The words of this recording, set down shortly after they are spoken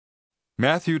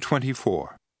Matthew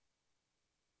 24.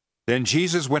 Then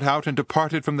Jesus went out and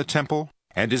departed from the temple,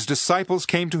 and his disciples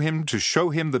came to him to show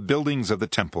him the buildings of the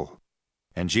temple.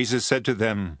 And Jesus said to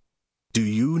them, Do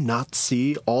you not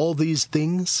see all these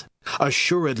things?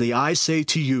 Assuredly I say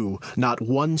to you, not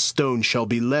one stone shall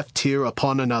be left here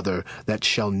upon another that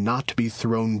shall not be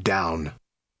thrown down.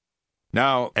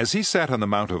 Now, as he sat on the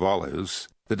Mount of Olives,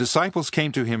 the disciples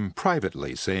came to him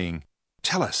privately, saying,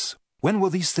 Tell us, when will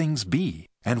these things be?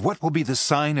 And what will be the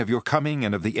sign of your coming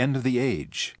and of the end of the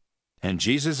age? And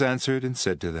Jesus answered and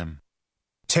said to them,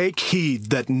 Take heed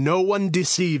that no one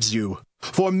deceives you.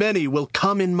 For many will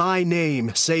come in my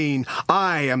name, saying,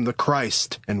 I am the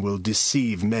Christ, and will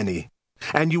deceive many.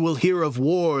 And you will hear of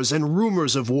wars and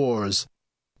rumors of wars.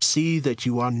 See that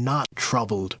you are not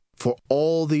troubled, for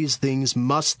all these things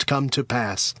must come to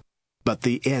pass. But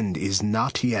the end is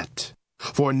not yet.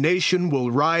 For nation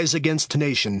will rise against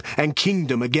nation, and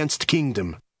kingdom against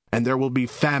kingdom. And there will be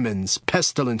famines,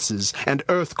 pestilences, and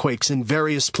earthquakes in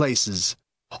various places.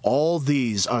 All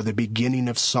these are the beginning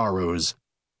of sorrows.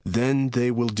 Then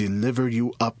they will deliver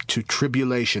you up to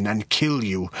tribulation and kill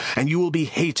you, and you will be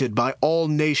hated by all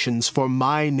nations for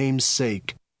my name's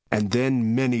sake. And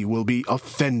then many will be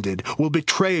offended, will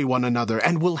betray one another,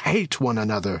 and will hate one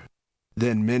another.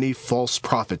 Then many false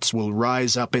prophets will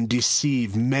rise up and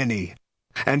deceive many.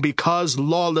 And because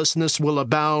lawlessness will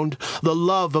abound, the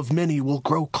love of many will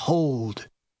grow cold.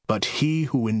 But he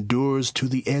who endures to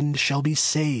the end shall be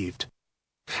saved.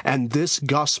 And this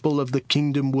gospel of the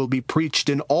kingdom will be preached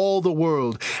in all the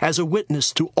world as a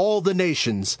witness to all the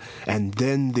nations, and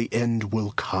then the end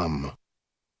will come.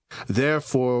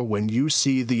 Therefore, when you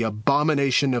see the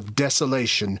abomination of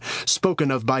desolation spoken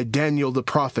of by Daniel the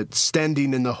prophet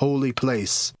standing in the holy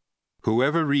place,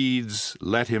 Whoever reads,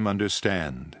 let him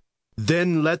understand.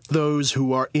 Then let those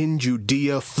who are in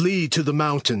Judea flee to the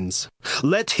mountains.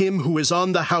 Let him who is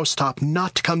on the housetop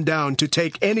not come down to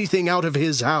take anything out of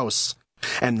his house.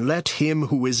 And let him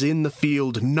who is in the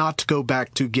field not go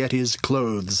back to get his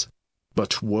clothes.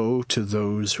 But woe to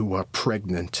those who are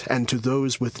pregnant, and to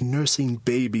those with nursing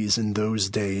babies in those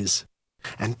days.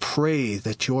 And pray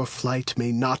that your flight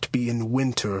may not be in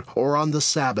winter or on the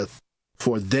Sabbath,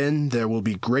 for then there will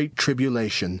be great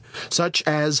tribulation, such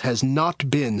as has not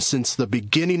been since the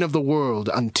beginning of the world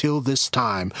until this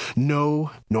time, no,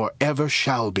 nor ever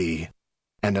shall be.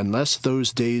 And unless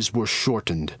those days were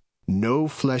shortened, no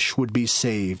flesh would be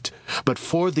saved, but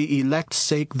for the elect's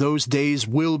sake those days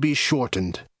will be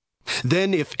shortened.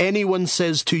 Then if anyone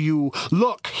says to you,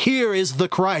 Look, here is the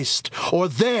Christ, or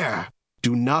there,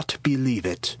 do not believe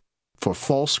it. For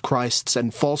false Christs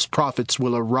and false prophets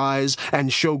will arise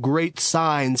and show great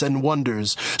signs and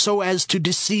wonders, so as to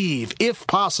deceive, if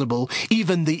possible,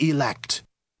 even the elect.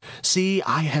 See,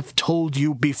 I have told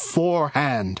you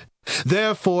beforehand.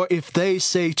 Therefore, if they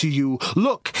say to you,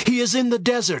 Look, he is in the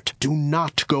desert, do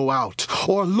not go out.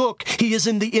 Or look, he is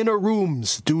in the inner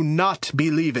rooms, do not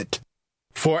believe it.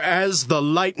 For as the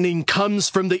lightning comes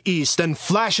from the east and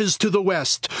flashes to the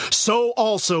west, so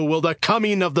also will the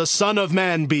coming of the Son of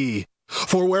Man be.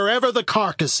 For wherever the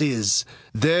carcass is,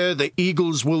 there the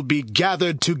eagles will be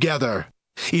gathered together.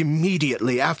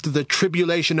 Immediately after the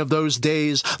tribulation of those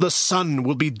days, the sun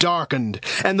will be darkened,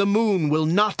 and the moon will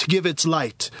not give its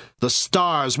light. The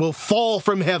stars will fall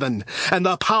from heaven, and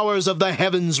the powers of the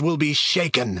heavens will be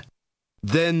shaken.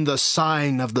 Then the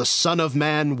sign of the Son of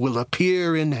Man will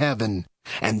appear in heaven,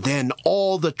 and then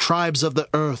all the tribes of the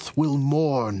earth will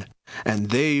mourn, and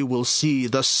they will see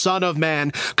the Son of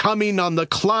Man coming on the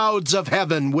clouds of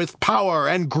heaven with power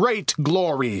and great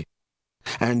glory.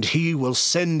 And he will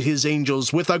send his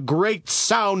angels with a great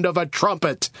sound of a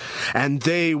trumpet, and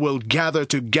they will gather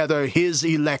together his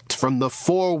elect from the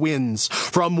four winds,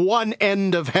 from one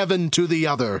end of heaven to the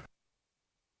other.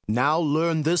 Now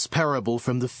learn this parable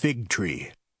from the fig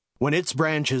tree. When its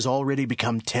branch has already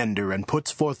become tender and puts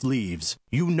forth leaves,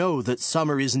 you know that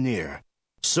summer is near.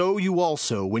 So you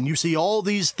also, when you see all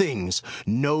these things,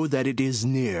 know that it is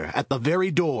near, at the very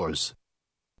doors.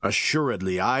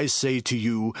 Assuredly, I say to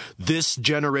you, this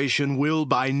generation will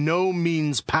by no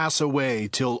means pass away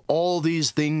till all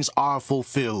these things are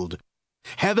fulfilled.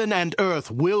 Heaven and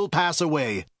earth will pass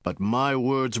away, but my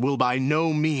words will by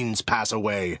no means pass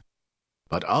away.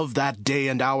 But of that day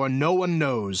and hour no one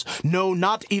knows, no,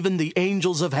 not even the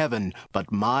angels of heaven,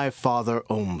 but my Father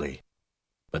only.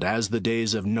 But as the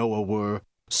days of Noah were,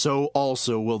 so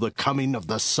also will the coming of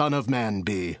the Son of Man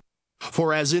be.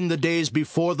 For as in the days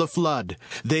before the flood,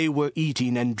 they were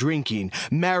eating and drinking,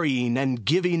 marrying and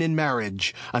giving in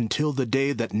marriage, until the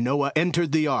day that Noah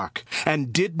entered the ark,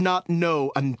 and did not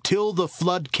know until the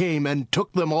flood came and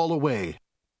took them all away.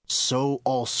 so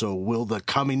also will the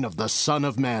coming of the Son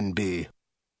of Man be.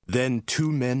 Then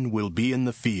 2 men will be in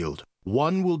the field.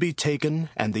 One will be taken,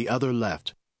 and the other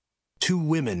left. 2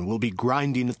 women will be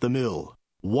grinding at the mill.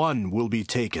 One will be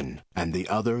taken, and the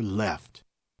other left.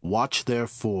 Watch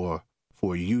therefore,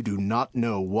 for you do not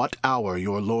know what hour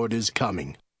your Lord is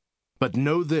coming. But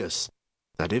know this,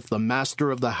 that if the master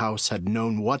of the house had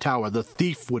known what hour the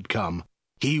thief would come,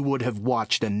 he would have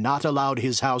watched and not allowed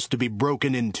his house to be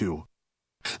broken into.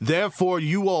 Therefore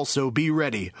you also be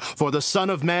ready, for the Son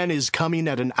of Man is coming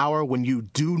at an hour when you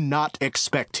do not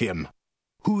expect him.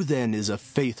 Who then is a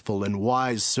faithful and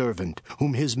wise servant,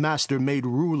 whom his master made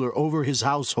ruler over his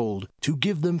household, to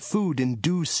give them food in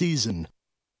due season?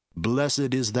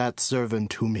 Blessed is that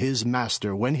servant whom his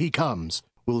master, when he comes,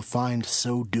 will find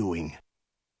so doing.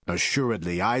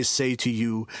 Assuredly I say to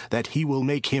you that he will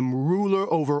make him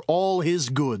ruler over all his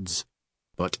goods.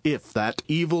 But if that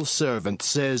evil servant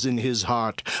says in his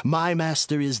heart, My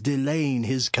master is delaying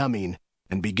his coming,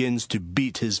 and begins to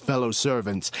beat his fellow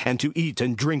servants, and to eat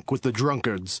and drink with the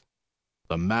drunkards,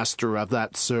 the master of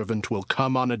that servant will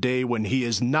come on a day when he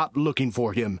is not looking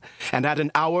for him, and at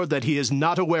an hour that he is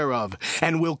not aware of,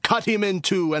 and will cut him in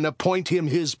two, and appoint him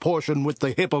his portion with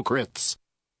the hypocrites.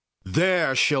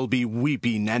 There shall be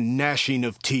weeping and gnashing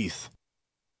of teeth.